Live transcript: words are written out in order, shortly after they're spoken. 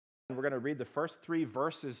We're going to read the first 3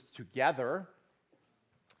 verses together,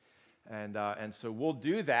 and so we'll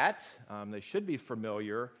do that. They should be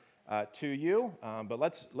familiar to you, but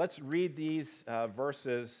let's read these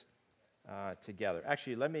verses together.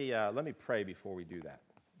 Actually, let me pray before we do that.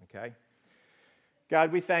 Okay,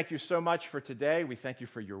 God, we thank you so much for today. We thank you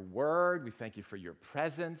for your word. We thank you for your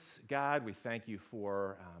presence, God. We thank you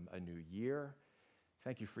for a new year.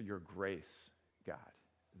 Thank you for your grace, God,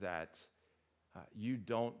 that you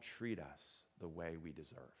don't treat us the way we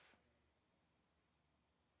deserve.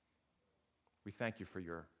 We thank you for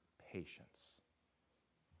your patience,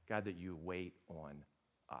 God, that you wait on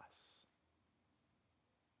us.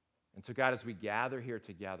 And so, God, as we gather here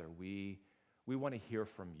together, we want to hear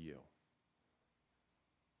from you.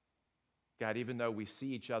 God, even though we see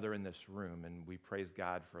each other in this room, and we praise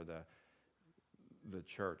God for the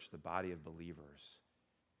church, the body of believers,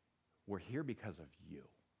 we're here because of you.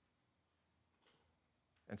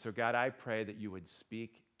 And so, God, I pray that you would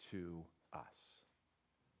speak to us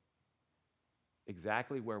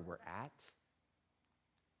exactly where we're at,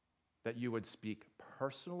 that you would speak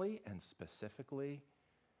personally and specifically,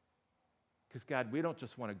 because, God, we don't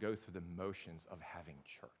just want to go through the motions of having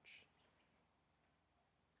church.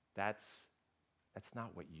 That's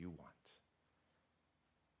not what you want.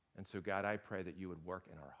 And so, God, I pray that you would work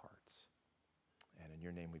in our hearts. And in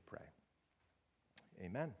your name we pray.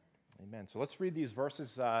 Amen. Amen. So let's read these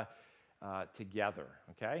verses together,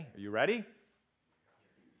 okay? Are you ready?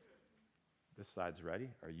 This side's ready.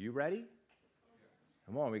 Are you ready?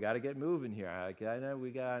 Come on, we got to get moving here. I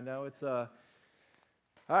know it's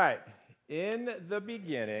All right. In the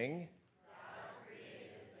beginning, God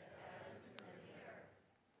created the heavens and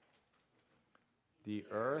the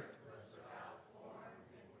earth was without form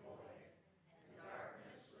and void, and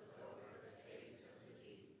darkness was over the face of the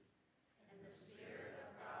deep, and the Spirit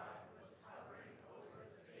of God was hovering over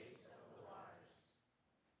the face of the waters.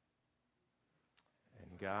 And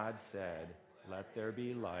God said, "Let there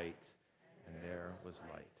be light," and there was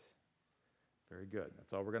light. Very good.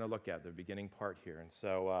 That's all we're going to look at, the beginning part here.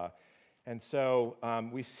 And so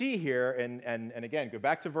we see here, and again, go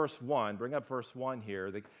back to verse 1, bring up verse 1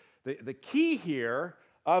 here. The key here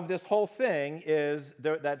of this whole thing is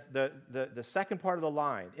the second part of the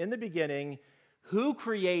line. In the beginning, who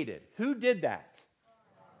created? Who did that?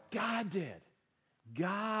 God did.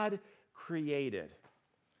 God created.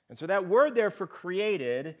 And so that word there for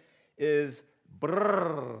created is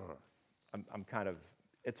brrr.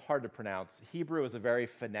 It's hard to pronounce. Hebrew is a very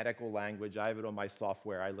phonetical language. I have it on my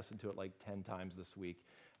software. I listened to it like 10 times this week.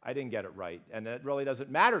 I didn't get it right, and it really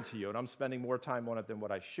doesn't matter to you, and I'm spending more time on it than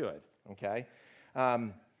what I should, okay?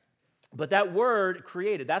 But that word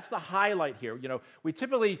created, that's the highlight here. You know, we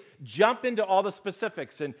typically jump into all the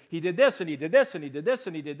specifics, and he did this, and he did this, and he did this,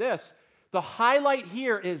 and he did this. The highlight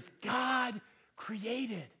here is God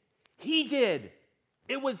created. He did.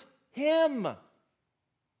 It was him.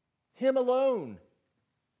 Him alone.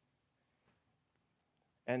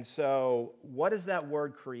 And so, what does that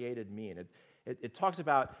word created mean? It talks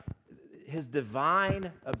about his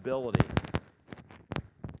divine ability.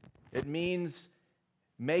 It means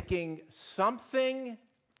making something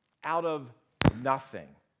out of nothing.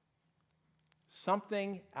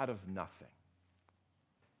 Something out of nothing.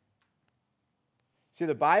 See,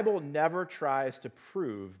 the Bible never tries to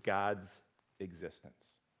prove God's existence.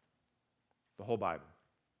 The whole Bible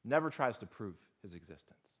never tries to prove his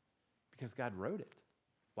existence because God wrote it.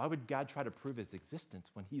 Why would God try to prove his existence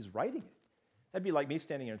when he's writing it? That'd be like me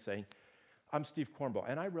standing here and saying, "I'm Steve Cornball,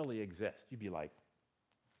 and I really exist." You'd be like,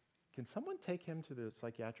 "Can someone take him to the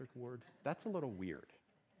psychiatric ward? That's a little weird."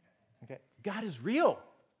 Okay? God is real.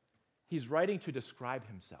 He's writing to describe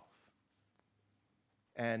himself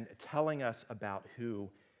and telling us about who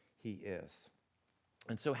he is.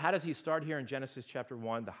 And so how does he start here in Genesis chapter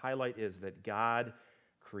 1? The highlight is that God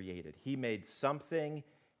created. He made something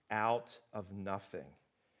out of nothing.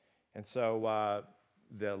 And so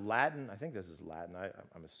the Latin, I think this is Latin,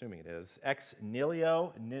 I'm assuming it is, ex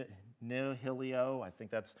nihilo, nihilio, I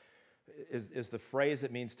think that's, is the phrase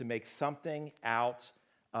that means to make something out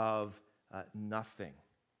of nothing.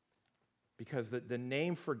 Because the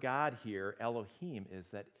name for God here, Elohim, is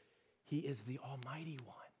that he is the Almighty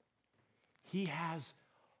One. He has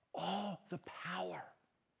all the power.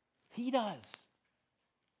 He does.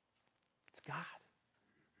 It's God.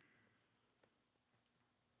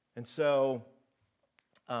 And so,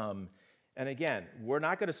 and again, we're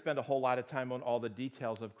not going to spend a whole lot of time on all the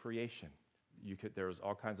details of creation. There's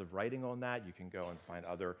all kinds of writing on that. You can go and find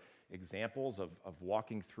other examples of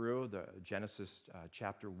walking through the Genesis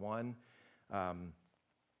chapter 1.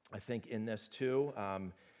 I think in this too.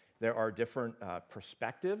 There are different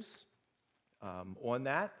perspectives on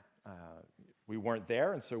that. We weren't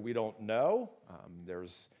there, and so we don't know.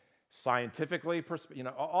 There's scientifically,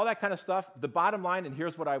 all that kind of stuff. The bottom line, and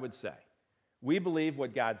here's what I would say. We believe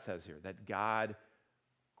what God says here, that God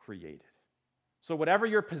created. So whatever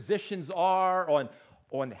your positions are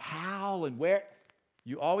on how and where,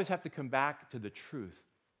 you always have to come back to the truth.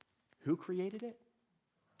 Who created it?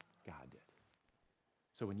 God did.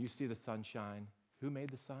 So when you see the sunshine, who made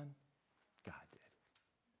the sun? God did.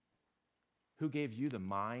 Who gave you the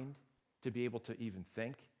mind to be able to even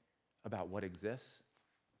think about what exists?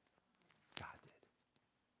 God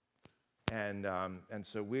did. And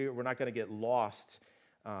so we're not going to get lost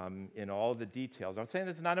in all the details. I'm saying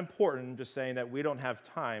that's not important. I'm just saying that we don't have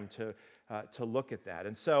time to look at that.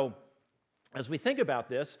 And so as we think about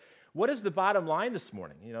this, what is the bottom line this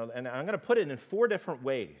morning? And I'm going to put it in 4 different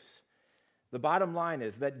ways. The bottom line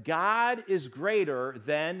is that God is greater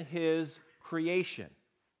than his creation.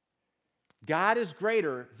 God is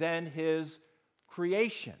greater than his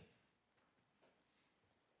creation.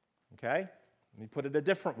 Okay? Let me put it a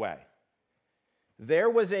different way. There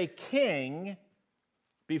was a king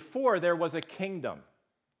before there was a kingdom.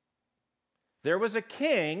 There was a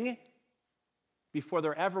king before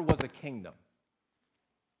there ever was a kingdom.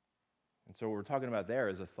 And so what we're talking about there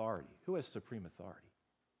is authority. Who has supreme authority?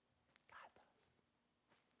 God does.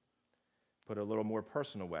 Put it a little more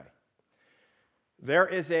personal way. There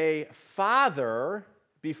is a father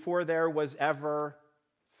before there was ever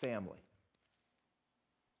family.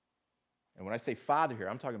 And when I say Father here,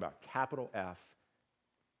 I'm talking about capital F,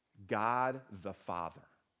 God the Father.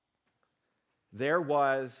 There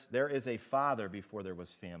is a father before there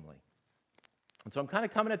was family. And so I'm kind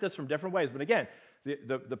of coming at this from different ways. But again,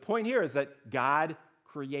 the point here is that God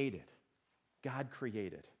created. God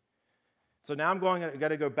created. So now I'm going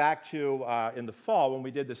to go back to in the fall when we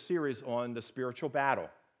did the series on the spiritual battle.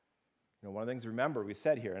 One of the things, remember, we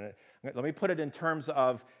said here, and let me put it in terms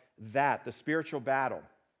of that, the spiritual battle.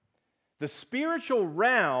 The spiritual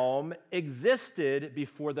realm existed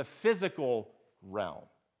before the physical realm.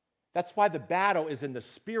 That's why the battle is in the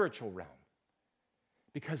spiritual realm.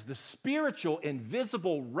 Because the spiritual,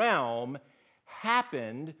 invisible realm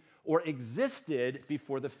happened or existed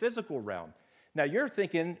before the physical realm. Now, you're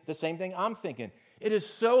thinking the same thing I'm thinking. It is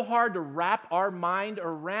so hard to wrap our mind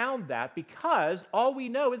around that because all we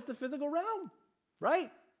know is the physical realm,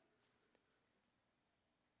 right?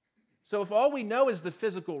 So if all we know is the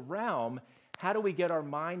physical realm, how do we get our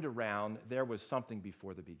mind around there was something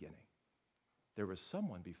before the beginning? There was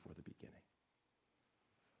someone before the beginning.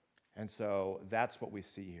 And so that's what we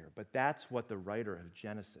see here. But that's what the writer of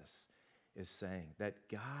Genesis is saying, that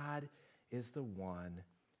God is the one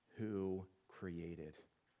who created.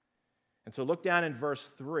 And so look down in verse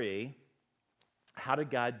 3. How did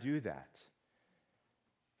God do that?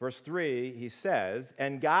 Verse 3, he says,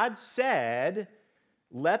 "And God said,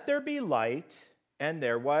 'Let there be light,' and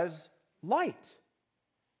there was light."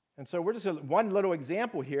 And so we're just one little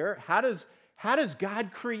example here. How does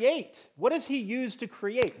God create? What does he use to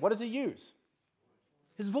create? What does he use?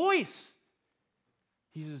 His voice.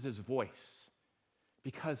 He uses his voice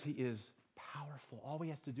because he is powerful. All he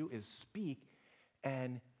has to do is speak,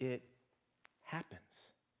 and it happens.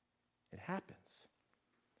 It happens.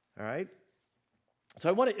 All right? So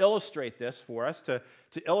I want to illustrate this for us, to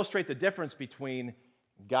illustrate the difference between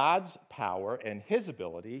God's power and his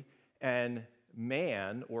ability and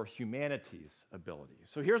man or humanity's ability.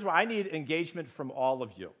 So here's why I need engagement from all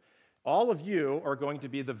of you. All of you are going to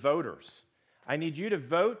be the voters. I need you to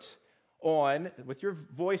vote on, with your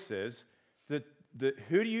voices,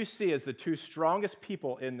 who do you see as the 2 strongest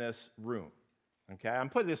people in this room? Okay, I'm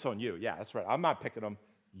putting this on you. Yeah, that's right. I'm not picking them.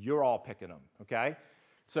 You're all picking them, okay?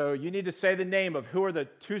 So you need to say the name of who are the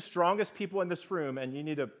 2 strongest people in this room, and you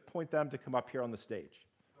need to point them to come up here on the stage.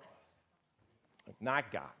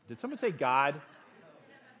 Not God. Did someone say God?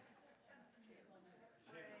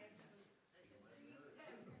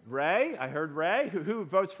 Ray? I heard Ray. Who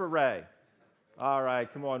votes for Ray? All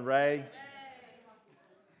right, come on, Ray.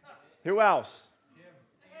 Who else?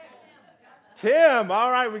 Tim.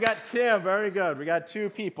 All right, we got Tim. Very good. We got 2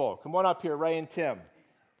 people. Come on up here, Ray and Tim.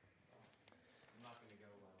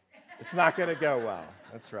 It's not going to go well.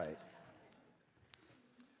 That's right.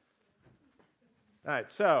 All right,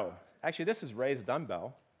 so actually, this is Ray's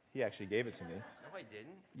dumbbell. He actually gave it to me. No, I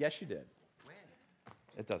didn't. Yes, you did. When?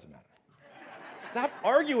 It doesn't matter. Stop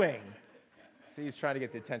arguing. See, he's trying to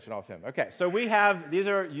get the attention off him. Okay, so we have,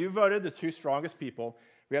 you voted the 2 strongest people.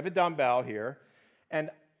 We have a dumbbell here. And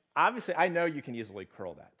obviously, I know you can easily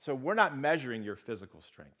curl that. So we're not measuring your physical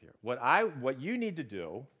strength here. What you need to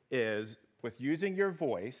do is with using your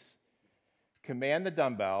voice, command the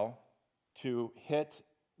dumbbell to hit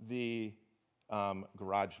the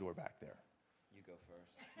garage door back there. You go first.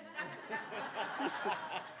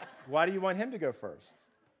 Why do you want him to go first?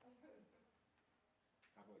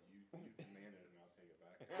 How about you command it and I'll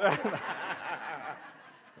take it back?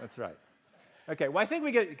 That's right. Okay, well, I think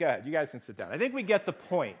we get, go ahead, you guys can sit down. I think we get the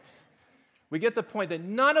point. We get the point that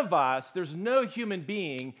none of us, there's no human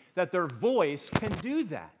being that their voice can do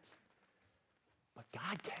that. But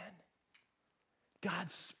God can.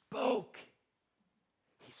 God spoke.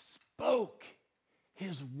 He spoke.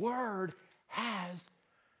 His word has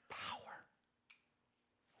power.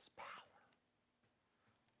 His power.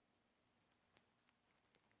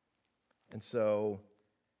 And so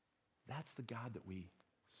that's the God that we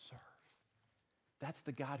serve. That's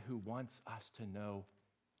the God who wants us to know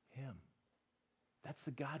him. That's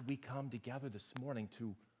the God we come together this morning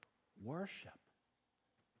to worship.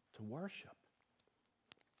 To worship.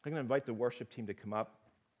 I'm going to invite the worship team to come up,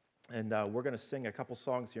 and we're going to sing a couple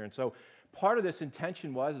songs here. And so part of this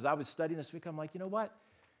intention was, as I was studying this week, I'm like, you know what?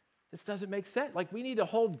 This doesn't make sense. Like, we need to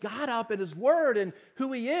hold God up in his word and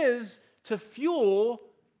who he is to fuel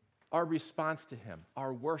our response to him,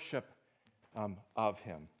 our worship of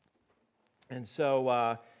him. And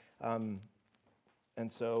so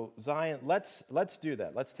Zion, let's do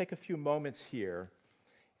that. Let's take a few moments here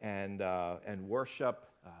and worship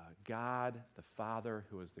God, the Father,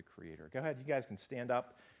 who is the Creator. Go ahead, you guys can stand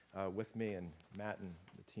up with me and Matt and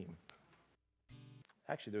the team.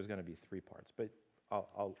 Actually, there's going to be 3 parts, but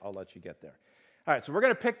I'll let you get there. All right, so we're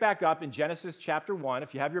going to pick back up in Genesis chapter 1.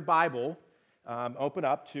 If you have your Bible, open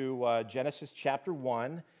up to Genesis chapter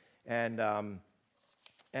 1, and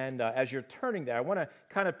as you're turning there, I want to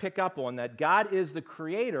kind of pick up on that God is the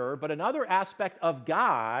creator, but another aspect of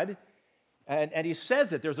God, and he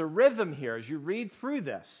says it, there's a rhythm here as you read through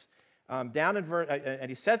this. Down in verse, and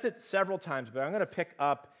he says it several times, but I'm going to pick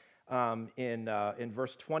up in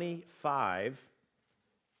verse 25.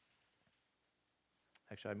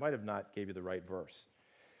 Actually, I might have not gave you the right verse.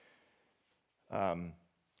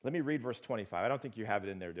 Let me read verse 25. I don't think you have it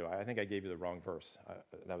in there, do I? I think I gave you the wrong verse.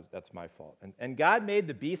 That's my fault. And God made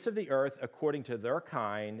the beasts of the earth according to their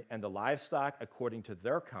kind, and the livestock according to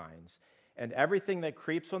their kinds, and everything that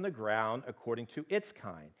creeps on the ground according to its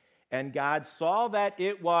kind. And God saw that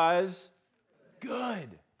it was good.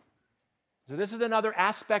 So this is another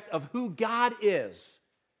aspect of who God is,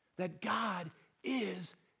 that God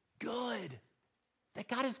is good. That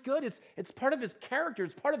God is good. It's part of his character.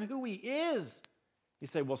 It's part of who he is. You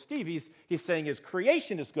say, well, Steve, he's saying his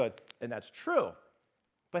creation is good, and that's true.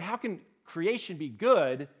 But how can creation be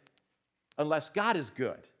good unless God is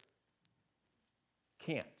good?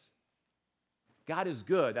 Can't. God is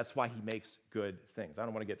good. That's why he makes good things. I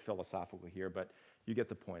don't want to get philosophical here, but you get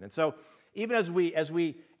the point. And so even as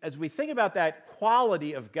we think about that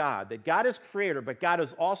quality of God, that God is creator, but God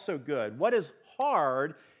is also good, what is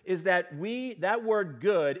hard is that that word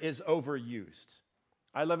good is overused.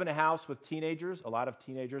 I live in a house with teenagers, a lot of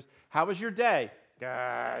teenagers. How was your day?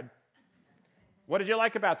 Good. What did you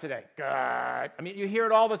like about today? Good. I mean, you hear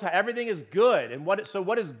it all the time. Everything is good. And what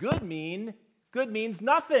does good mean? Good means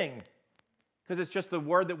nothing. Because it's just the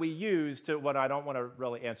word that we use to what I don't want to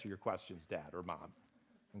really answer your questions, Dad or Mom.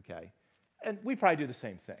 Okay? And we probably do the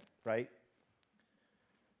same thing, right?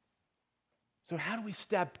 So how do we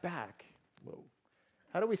step back? Whoa.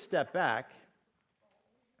 How do we step back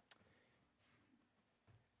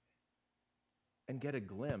and get a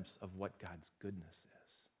glimpse of what God's goodness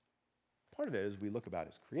is? Part of it is we look about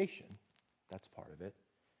his creation. That's part of it.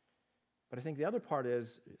 But I think the other part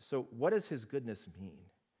is, so what does his goodness mean?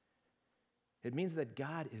 It means that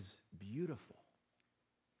God is beautiful.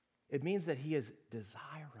 It means that he is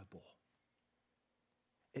desirable.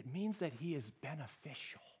 It means that he is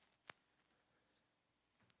beneficial.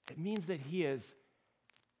 It means that he is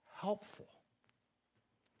helpful.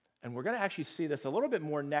 And we're going to actually see this a little bit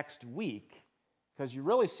more next week, because you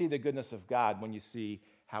really see the goodness of God when you see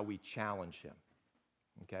how we challenge him.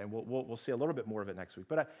 Okay, we'll see a little bit more of it next week.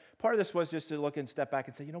 But part of this was just to look and step back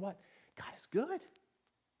and say, you know what? God is good.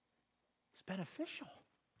 He's beneficial.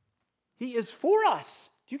 He is for us.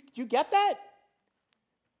 Do you get that?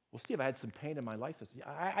 Well, Steve, I had some pain in my life. Yeah,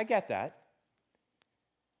 I get that.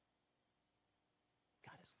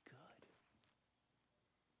 God is good.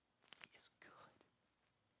 He is good.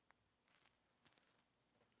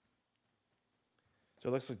 So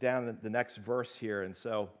let's look down at the next verse here. And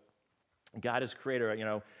so God is creator.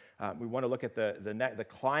 We want to look at the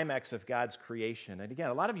climax of God's creation. And again,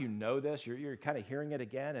 a lot of you know this. You're kind of hearing it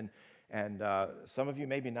again, and some of you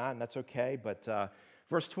maybe not, and that's okay. But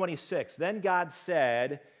verse 26, then God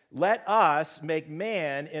said, let us make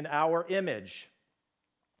man in our image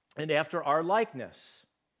and after our likeness,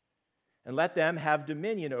 and let them have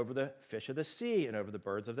dominion over the fish of the sea and over the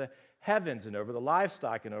birds of the heavens and over the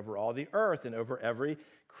livestock and over all the earth and over every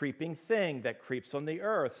creeping thing that creeps on the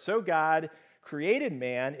earth. So God created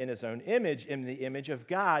man in his own image. In the image of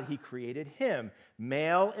God, he created him.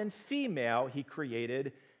 Male and female, he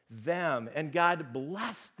created them. And God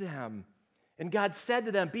blessed them. And God said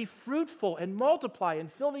to them, be fruitful and multiply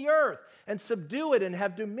and fill the earth and subdue it and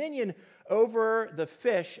have dominion over the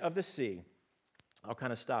fish of the sea. I'll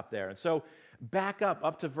kind of stop there. And so back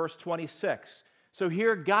up to verse 26. So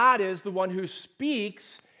here God is the one who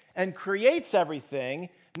speaks and creates everything.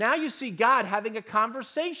 Now you see God having a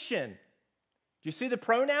conversation. Do you see the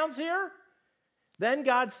pronouns here? Then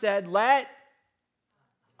God said, let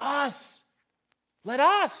us.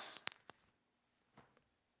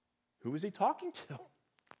 Who is he talking to?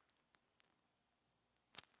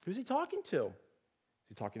 Who's he talking to? Is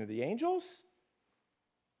he talking to the angels? Is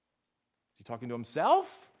he talking to himself?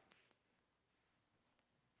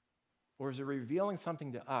 Or is he revealing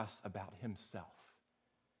something to us about himself?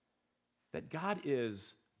 That God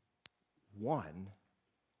is one,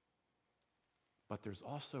 but there's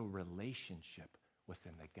also relationship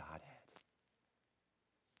within the Godhead.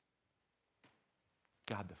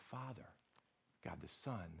 God the Father, God the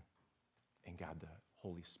Son, and God the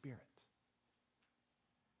Holy Spirit.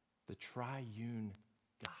 The triune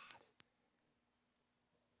God.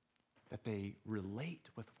 That they relate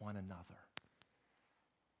with one another.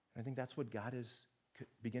 And I think that's what God is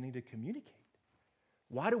beginning to communicate.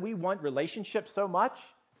 Why do we want relationships so much?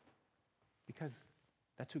 Because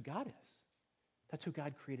that's who God is. That's who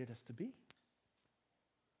God created us to be.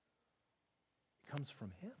 It comes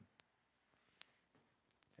from him.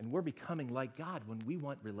 And we're becoming like God when we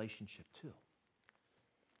want relationship too.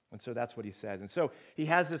 And so that's what he said. And so he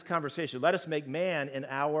has this conversation. Let us make man in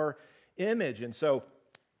our image. And so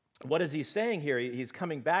what is he saying here? He's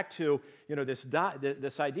coming back to,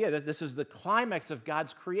 this idea that this is the climax of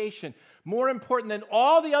God's creation. More important than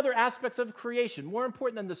all the other aspects of creation. More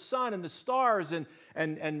important than the sun and the stars.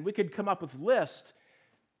 And we could come up with lists.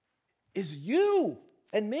 Is you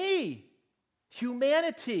and me.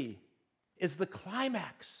 Humanity is the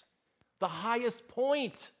climax. The highest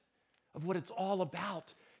point of what it's all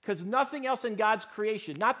about. Because nothing else in God's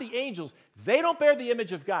creation, not the angels, they don't bear the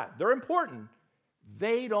image of God. They're important.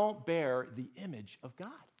 They don't bear the image of God.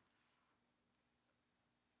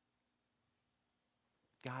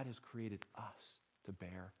 God has created us to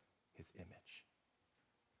bear his image.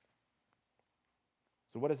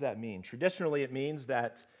 So what does that mean? Traditionally, it means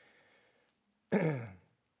that we're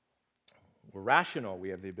rational. We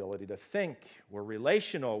have the ability to think. We're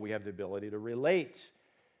relational. We have the ability to relate.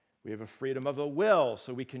 We have a freedom of the will,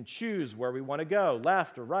 so we can choose where we want to go,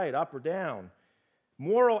 left or right, up or down.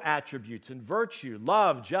 Moral attributes and virtue,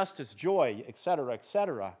 love, justice, joy, etc.,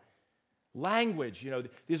 etc. Language,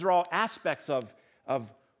 these are all aspects of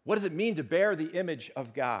what does it mean to bear the image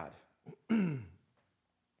of God. And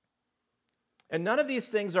none of these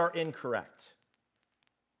things are incorrect,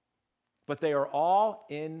 but they are all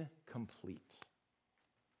incomplete.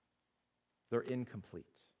 They're incomplete.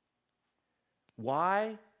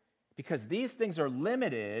 Why? Because these things are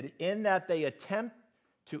limited in that they attempt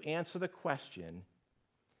to answer the question,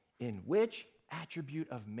 in which attribute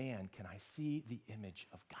of man can I see the image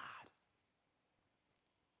of God?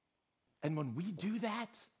 And when we do that,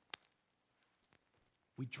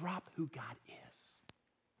 we drop who God is.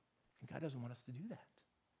 And God doesn't want us to do that.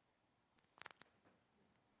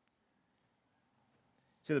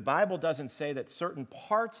 See, the Bible doesn't say that certain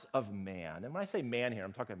parts of man, and when I say man here,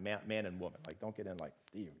 I'm talking man and woman. Like, don't get in like,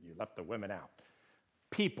 Steve, you left the women out.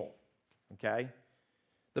 People, okay?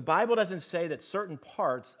 The Bible doesn't say that certain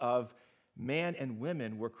parts of man and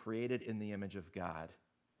women were created in the image of God,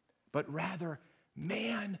 but rather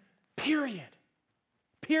man, period,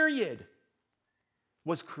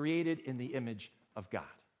 was created in the image of God.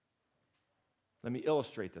 Let me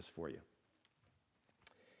illustrate this for you.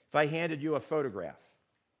 If I handed you a photograph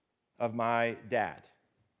of my dad.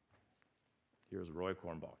 Here's Roy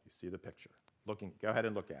Cornball. You see the picture. Go ahead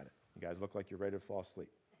and look at it. You guys look like you're ready to fall asleep.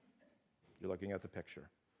 You're looking at the picture.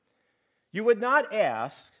 You would not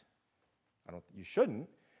ask, you shouldn't,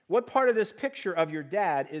 what part of this picture of your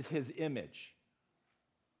dad is his image?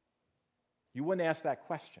 You wouldn't ask that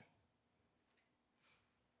question.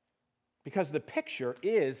 Because the picture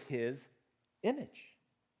is his image.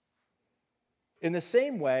 In the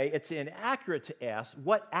same way, it's inaccurate to ask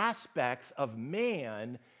what aspects of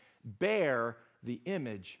man bear the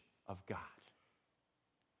image of God.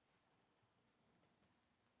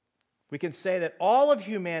 We can say that all of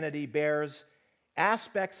humanity bears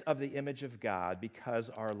aspects of the image of God because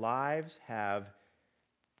our lives have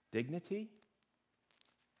dignity,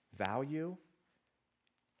 value,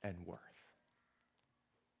 and worth.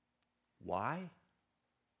 Why?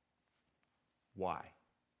 Why?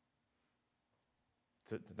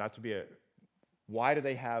 Why do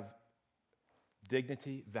they have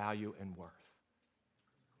dignity, value, and worth?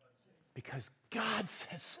 Because God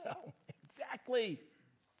says so. Exactly.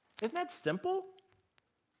 Isn't that simple?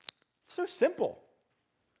 It's so simple.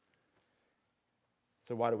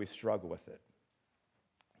 So why do we struggle with it?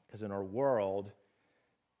 Because in our world,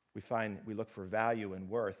 we look for value and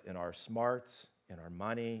worth in our smarts, in our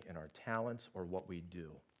money, in our talents, or what we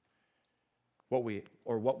do, what we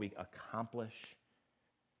accomplish.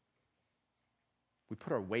 We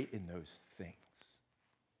put our weight in those things.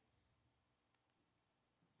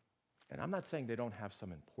 And I'm not saying they don't have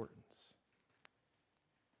some importance,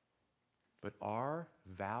 but our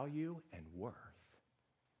value and worth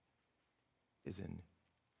is in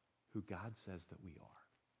who God says that we are.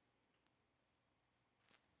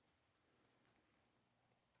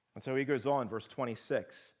 And so he goes on, verse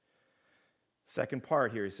 26. Second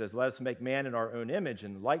part here, he says, let us make man in our own image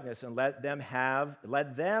and likeness, and let them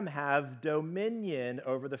have dominion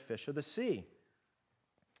over the fish of the sea.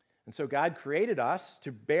 And so God created us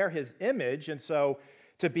to bear his image, and so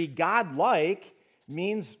to be God-like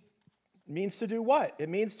means to do what? It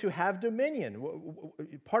means to have dominion.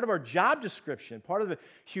 Part of our job description, part of the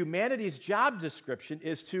humanity's job description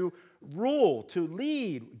is to rule, to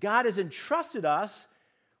lead. God has entrusted us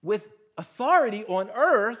with authority on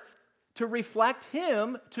earth to reflect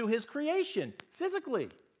him to his creation physically.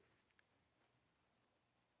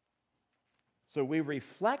 So we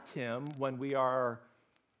reflect him when we are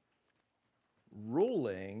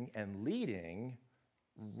ruling and leading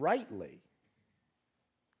rightly.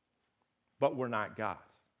 But we're not God.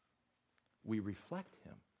 We reflect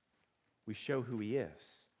him. We show who he is.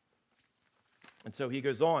 And so he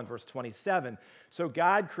goes on, verse 27. So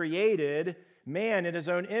God created man in his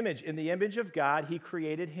own image. In the image of God, he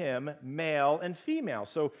created him, male and female.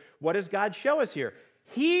 So what does God show us here?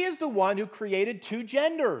 He is the one who created two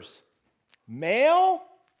genders, male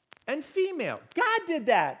and female. God did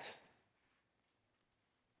that.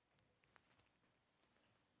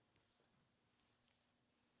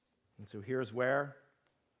 And so here's where,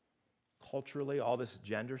 culturally, all this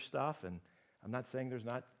gender stuff, and I'm not saying there's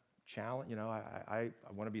not challenge, I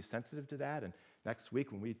want to be sensitive to that. And next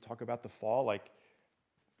week when we talk about the fall, like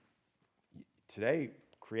today,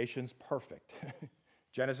 creation's perfect.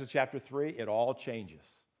 Genesis chapter 3, it all changes.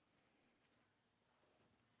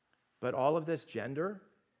 But all of this gender,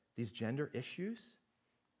 these gender issues,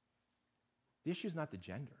 the issue is not the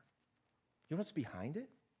gender. You know what's behind it?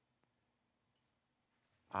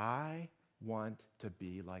 I want to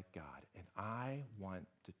be like God, and I want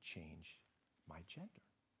to change my gender.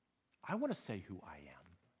 I want to say who I am.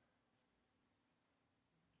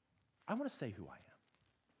 I want to say who I am.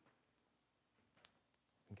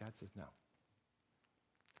 And God says, no.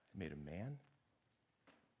 I made a man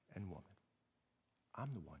and woman.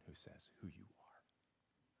 I'm the one who says who you are.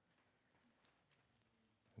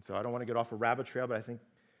 And so I don't want to get off a rabbit trail, but I think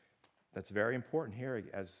that's very important here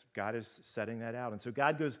as God is setting that out. And so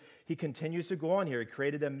God goes, he continues to go on here. He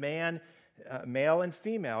created them male and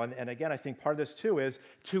female. And again, I think part of this too is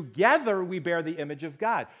together we bear the image of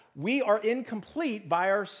God. We are incomplete by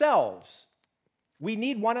ourselves. We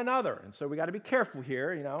need one another. And so we got to be careful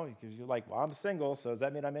here, because you're like, well, I'm single, so does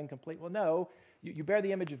that mean I'm incomplete? Well, no, you bear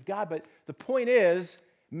the image of God. But the point is,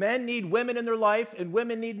 men need women in their life and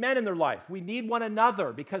women need men in their life. We need one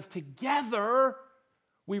another because together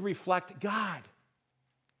we reflect God.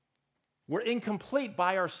 We're incomplete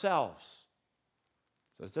by ourselves.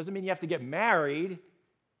 So this doesn't mean you have to get married.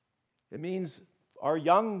 It means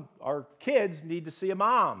our kids need to see a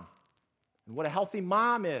mom and what a healthy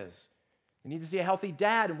mom is. They need to see a healthy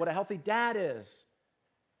dad and what a healthy dad is.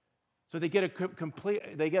 So they get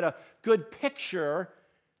a good picture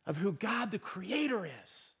of who God the Creator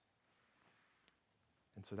is.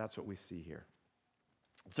 And so that's what we see here.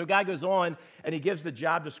 So God goes on and he gives the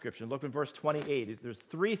job description. Look in verse 28. There's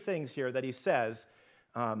three things here that he says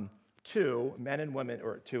to men and women,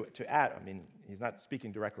 or to Adam. I mean, he's not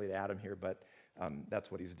speaking directly to Adam here, but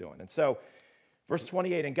that's what he's doing. And so, verse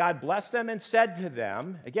 28, and God blessed them and said to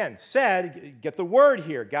them, again, said, get the word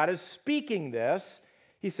here. God is speaking this.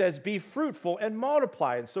 He says, be fruitful and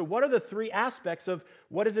multiply. And so what are the three aspects of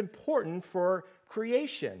what is important for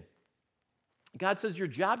creation? God says your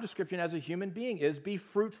job description as a human being is be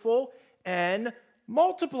fruitful and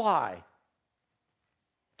multiply.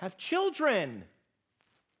 Have children.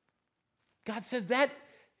 God says that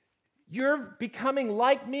you're becoming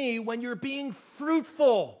like me when you're being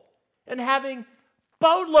fruitful and having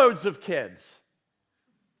boatloads of kids.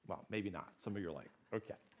 Well, maybe not. Some of you are like,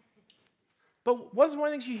 okay. But what is one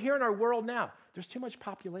of the things you hear in our world now? There's too much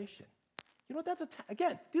population. You know what? That's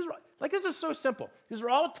again, this is so simple. These are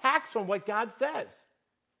all attacks on what God says.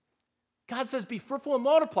 God says, be fruitful and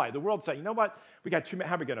multiply. The world says, you know what? We got too many.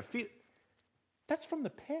 How are we going to feed? That's from the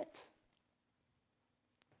pit.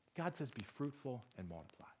 God says, be fruitful and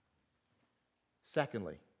multiply.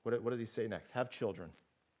 Secondly, what does he say next? Have children.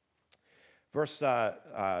 Verse,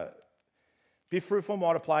 be fruitful,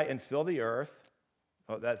 multiply, and fill the earth.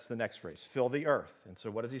 Oh, that's the next phrase, fill the earth. And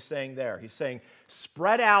so what is he saying there? He's saying,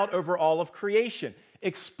 spread out over all of creation.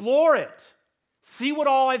 Explore it. See what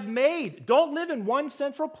all I've made. Don't live in one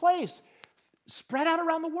central place. Spread out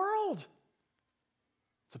around the world.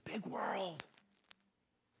 It's a big world.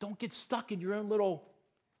 Don't get stuck in your own little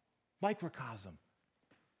microcosm.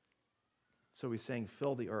 So he's saying,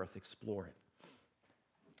 fill the earth, explore it.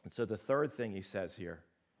 And so the third thing he says here,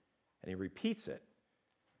 and he repeats it,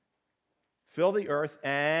 fill the earth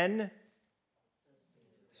and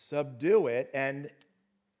subdue it and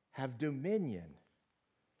have dominion.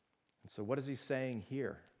 And so what is he saying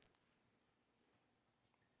here?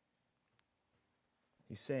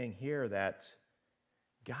 He's saying here that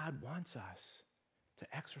God wants us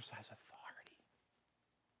to exercise authority.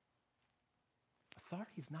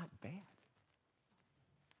 Authority is not bad.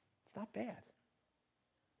 It's not bad.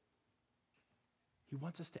 He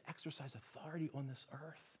wants us to exercise authority on this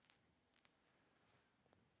earth.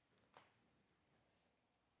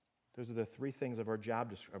 Those are the three things of our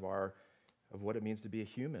job, of what it means to be a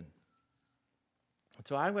human.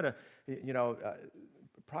 So I'm going to,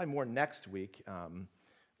 probably more next week,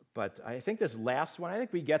 but I think this last one, I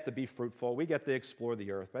think we get the be fruitful, we get to explore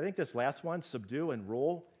the earth, but I think this last one, subdue and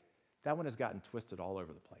rule, that one has gotten twisted all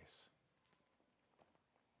over the place.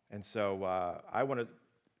 And so I want to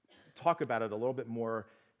talk about it a little bit more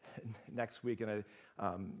next week, and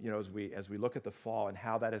as we look at the fall and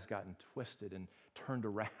how that has gotten twisted and turned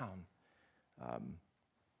around.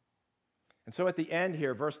 And so at the end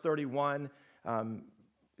here, verse 31,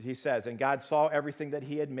 he says, and God saw everything that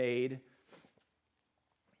he had made,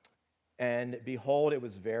 and behold, it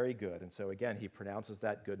was very good. And so again, he pronounces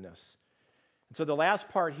that goodness. And so the last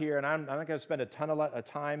part here, and I'm not going to spend a ton of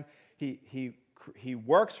time, he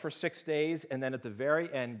works for 6 days, and then at the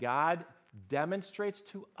very end, God demonstrates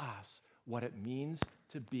to us what it means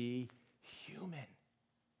to be human.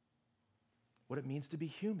 What it means to be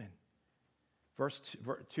human. Verse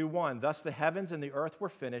 2:1, thus the heavens and the earth were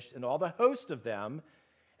finished, and all the host of them.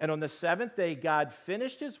 And on the seventh day, God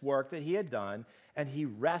finished his work that he had done, and he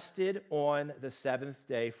rested on the seventh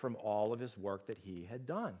day from all of his work that he had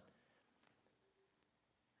done.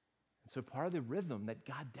 And so part of the rhythm that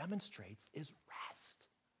God demonstrates is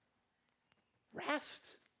rest. Rest.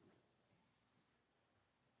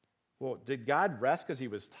 Well, did God rest because he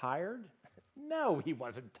was tired? No, he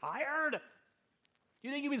wasn't tired. You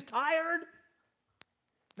think he was tired?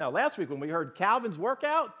 Now, last week when we heard Calvin's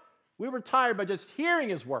workout, we were tired by just hearing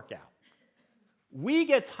his workout. We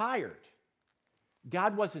get tired.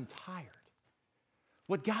 God wasn't tired.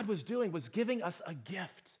 What God was doing was giving us a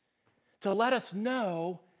gift to let us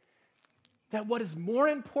know that what is more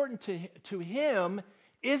important to him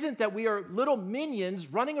isn't that we are little minions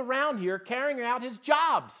running around here carrying out his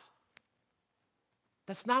jobs.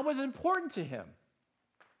 That's not what's important to him.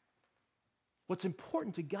 What's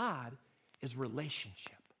important to God is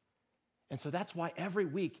relationship. And so that's why every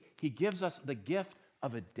week he gives us the gift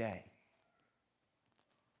of a day.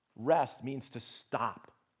 Rest means to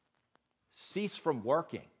stop, cease from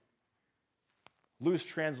working. Loose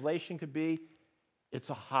translation could be, it's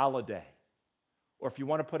a holiday. Or if you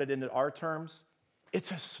want to put it into our terms,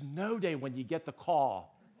 it's a snow day when you get the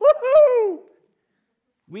call. Woohoo!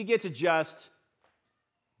 We get to just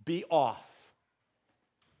be off.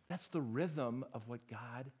 That's the rhythm of what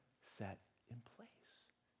God set in place.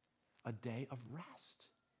 A day of rest.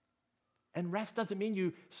 And rest doesn't mean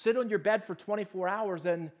you sit on your bed for 24 hours,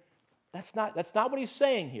 and that's not what he's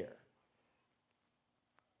saying here.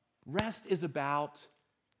 Rest is about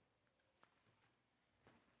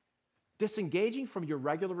disengaging from your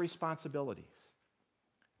regular responsibilities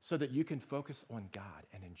so that you can focus on God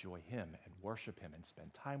and enjoy him and worship him and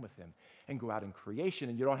spend time with him and go out in creation.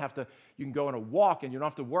 And you can go on a walk and you don't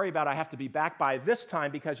have to worry about, I have to be back by this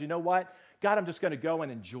time, because you know what? God, I'm just going to go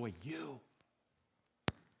and enjoy you.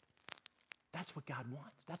 That's what God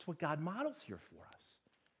wants. That's what God models here for us.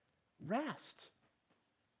 Rest.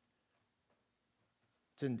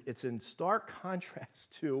 It's in stark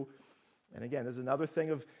contrast to, and again, there's another thing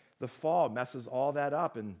of the fall messes all that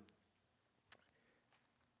up, and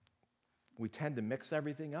we tend to mix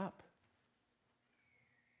everything up.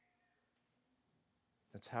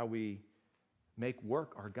 That's how we make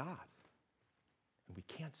work our God. And we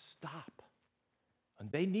can't stop.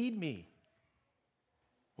 And they need me.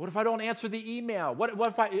 What if I don't answer the email? What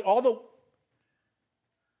if I, you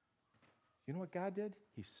know what God did?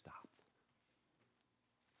 He stopped.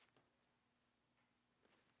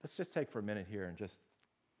 Let's just take for a minute here and just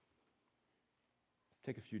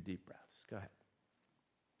take a few deep breaths. Go ahead.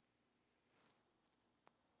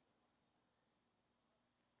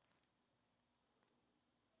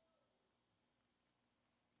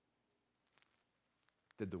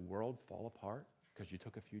 Did the world fall apart because you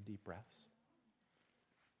took a few deep breaths?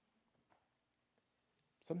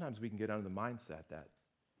 Sometimes we can get under the mindset that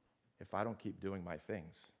if I don't keep doing my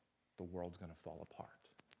things, the world's going to fall apart.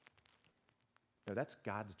 No, that's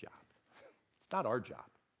God's job. It's not our job.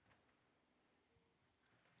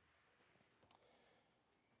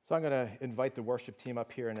 So I'm going to invite the worship team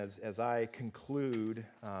up here, and as I conclude,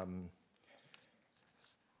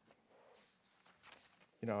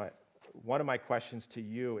 one of my questions to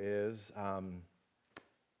you is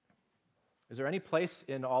there any place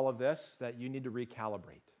in all of this that you need to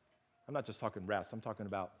recalibrate? I'm not just talking rest. I'm talking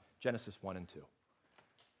about Genesis 1 and 2.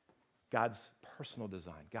 God's personal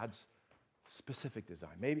design, God's specific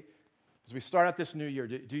design. Maybe as we start out this new year,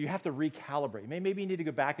 do you have to recalibrate? Maybe you need to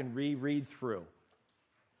go back and reread through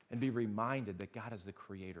and be reminded that God is the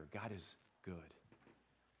creator. God is good.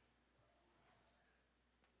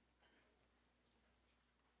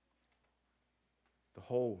 The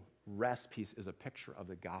whole rest piece is a picture of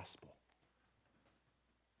the gospel.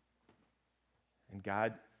 And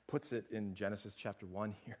God puts it in Genesis chapter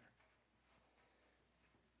 1 here.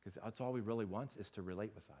 Because that's all he really wants is to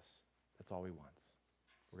relate with us. That's all he wants.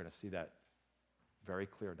 We're going to see that very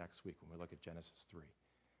clear next week when we look at Genesis 3.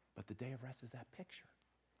 But the day of rest is that picture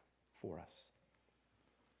for us.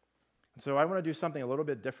 And so I want to do something a little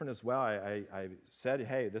bit different as well. I said,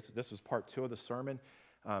 hey, this was part 2 of the sermon.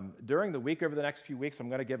 During the week, over the next few weeks, I'm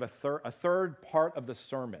going to give a third part of the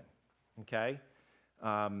sermon, okay?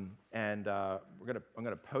 I'm going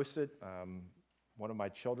to post it. One of my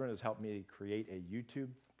children has helped me create a YouTube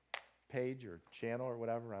page or channel or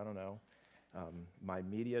whatever, I don't know. My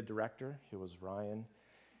media director, who was Ryan,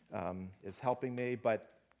 is helping me.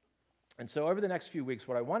 And so over the next few weeks,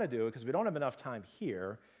 what I want to do, because we don't have enough time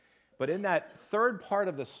here, but in that third part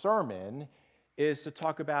of the sermon is to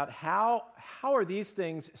talk about how are these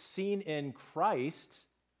things seen in Christ,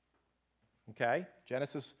 okay?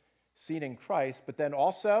 Genesis seen in Christ, but then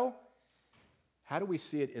also, how do we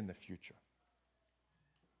see it in the future?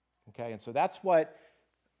 Okay, and so that's what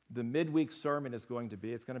the midweek sermon is going to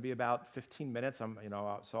be. It's going to be about 15 minutes.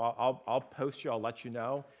 I'll post you. I'll let you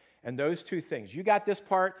know. And those two things. You got this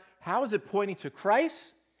part. How is it pointing to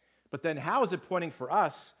Christ? But then how is it pointing for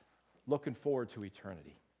us, looking forward to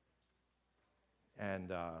eternity?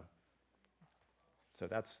 And so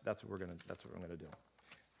that's what I'm going to do.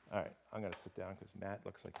 All right, I'm going to sit down because Matt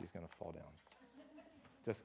looks like he's going to fall down.